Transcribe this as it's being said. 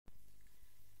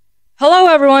Hello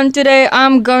everyone, today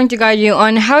I'm going to guide you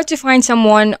on how to find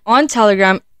someone on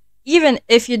Telegram even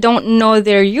if you don't know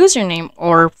their username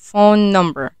or phone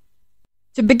number.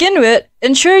 To begin with,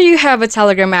 ensure you have a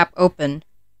Telegram app open.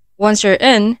 Once you're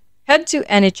in, head to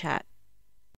any chat.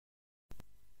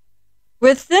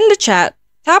 Within the chat,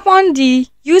 tap on the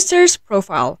user's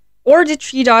profile or the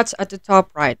three dots at the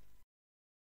top right.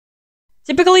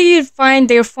 Typically, you'd find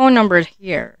their phone number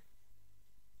here.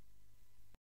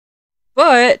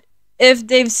 But if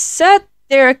they've set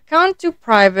their account to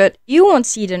private, you won't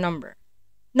see the number.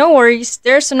 No worries,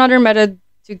 there's another method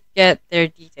to get their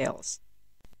details.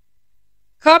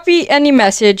 Copy any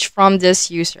message from this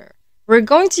user. We're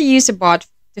going to use a bot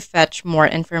to fetch more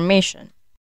information.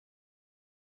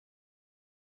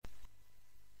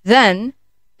 Then,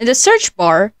 in the search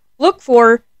bar, look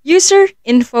for User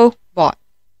Info Bot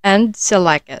and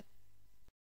select it.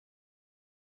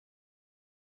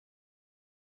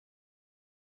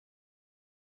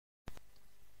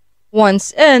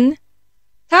 Once in,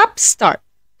 tap Start.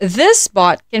 This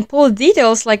bot can pull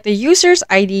details like the user's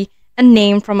ID and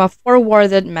name from a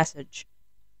forwarded message.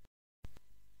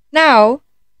 Now,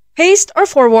 paste or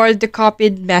forward the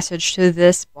copied message to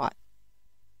this bot.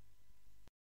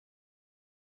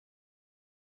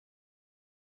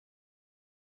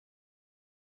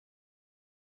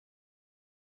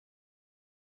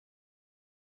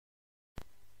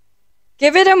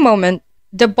 Give it a moment.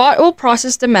 The bot will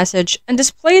process the message and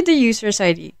display the user's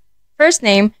ID, first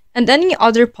name, and any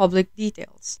other public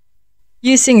details.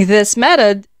 Using this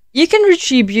method, you can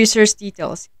retrieve users'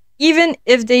 details, even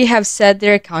if they have set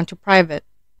their account to private.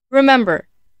 Remember,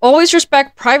 always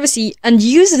respect privacy and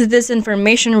use this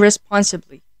information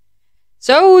responsibly.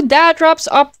 So that wraps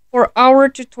up for our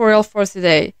tutorial for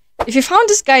today. If you found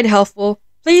this guide helpful,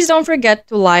 please don't forget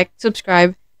to like,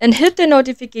 subscribe, and hit the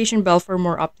notification bell for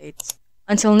more updates.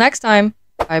 Until next time,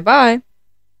 bye-bye.